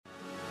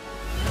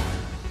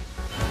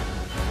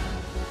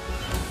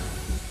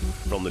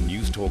From the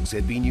Newstalk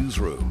ZB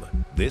newsroom,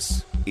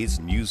 this is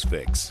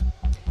Newsfix.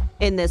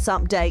 In this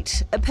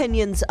update,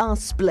 opinions are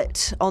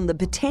split on the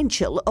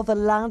potential of a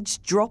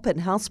large drop in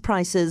house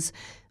prices.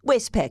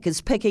 Westpac is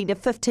picking a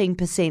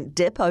 15%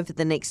 dip over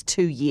the next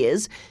 2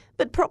 years,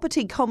 but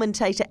property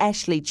commentator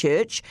Ashley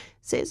Church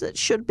says it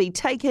should be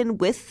taken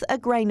with a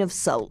grain of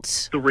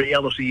salt. The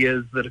reality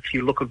is that if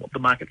you look at what the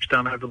market's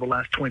done over the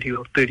last 20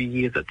 or 30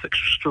 years, it's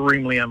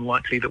extremely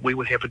unlikely that we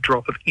would have a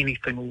drop of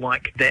anything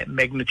like that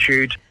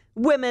magnitude.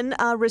 Women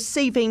are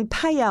receiving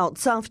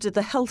payouts after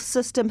the health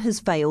system has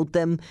failed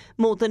them.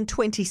 More than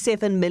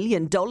 $27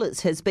 million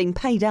has been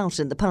paid out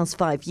in the past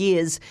 5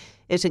 years.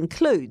 It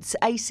includes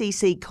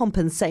ACC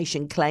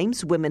compensation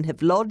claims women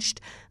have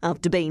lodged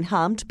after being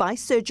harmed by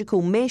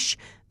surgical mesh,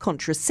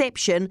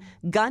 contraception,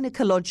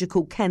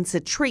 gynecological cancer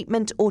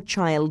treatment or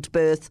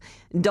childbirth.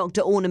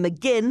 Dr. Orna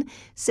McGinn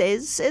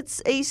says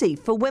it's easy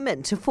for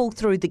women to fall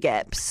through the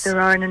gaps.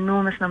 There are an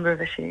enormous number of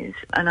issues,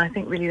 and I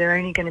think really they're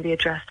only going to be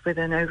addressed with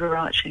an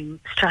overarching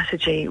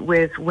strategy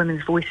with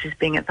women's voices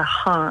being at the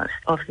heart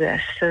of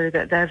this so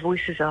that their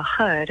voices are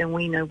heard and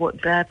we know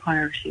what their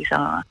priorities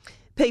are.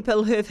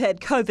 People who've had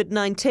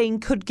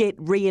COVID-19 could get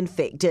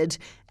reinfected.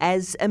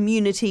 As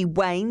immunity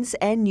wanes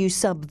and new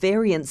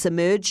subvariants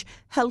emerge,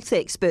 health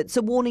experts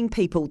are warning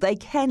people they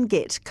can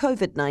get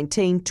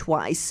COVID-19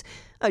 twice.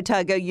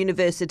 Otago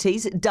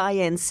University's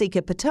Diane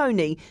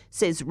Sika-Petone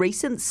says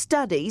recent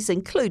studies,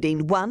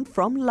 including one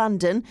from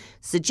London,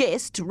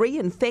 suggest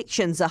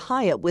reinfections are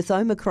higher with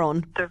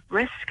Omicron. The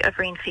risk of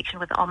reinfection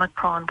with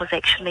Omicron was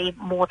actually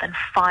more than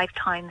 5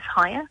 times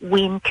higher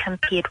when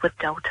compared with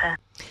Delta.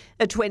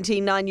 A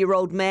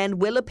 29-year-old man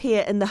will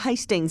appear in the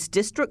Hastings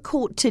District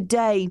Court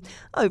today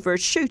over a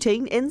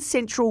shooting in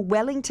central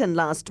Wellington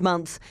last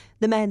month.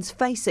 The man's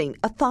facing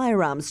a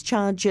firearms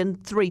charge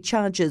and 3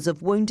 charges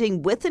of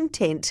wounding with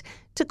intent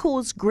to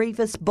cause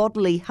grievous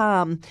bodily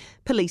harm.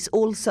 Police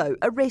also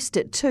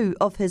arrested 2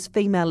 of his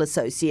female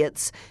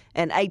associates.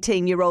 An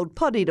 18-year-old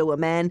Porirua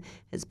man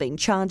has been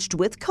charged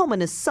with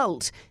common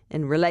assault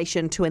in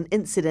relation to an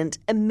incident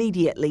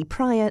immediately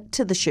prior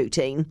to the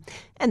shooting.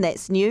 And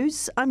that's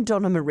news. I'm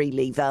Donna Marie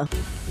Lever.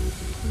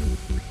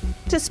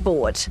 To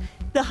sport.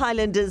 The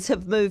Highlanders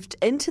have moved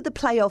into the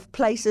playoff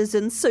places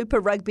in Super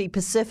Rugby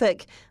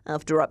Pacific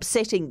after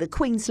upsetting the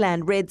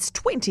Queensland Reds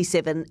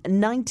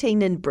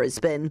 27-19 in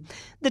Brisbane.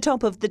 The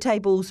top of the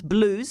table's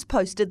Blues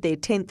posted their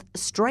 10th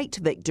straight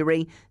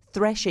victory,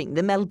 thrashing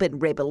the Melbourne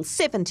Rebels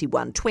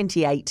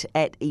 71-28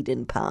 at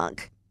Eden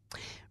Park.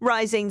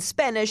 Rising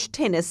Spanish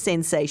tennis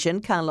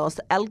sensation Carlos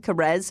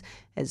Alcaraz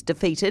has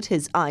defeated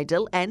his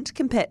idol and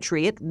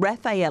compatriot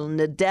Rafael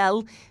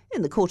Nadal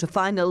in the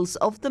quarterfinals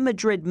of the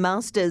Madrid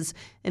Masters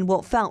in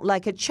what felt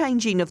like a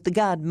changing of the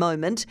guard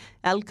moment.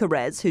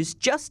 Alcaraz, who's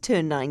just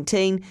turned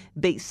 19,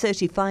 beat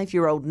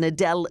 35-year-old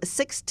Nadal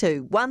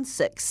 6-2,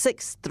 1-6,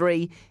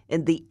 6-3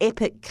 in the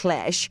epic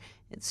clash.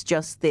 It's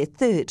just their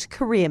 3rd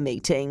career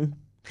meeting.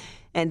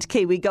 And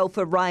Kiwi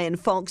golfer Ryan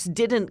Fox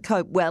didn't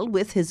cope well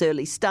with his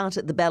early start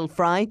at the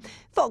Belfry.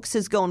 Fox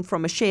has gone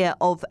from a share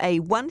of a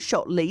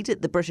 1-shot lead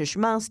at the British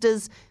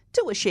Masters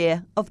to a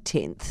share of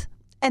 10th.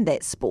 And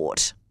that's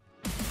sport.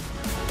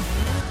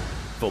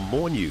 For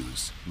more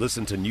news,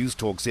 listen to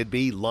Newstalk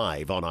ZB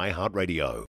live on iHeartRadio.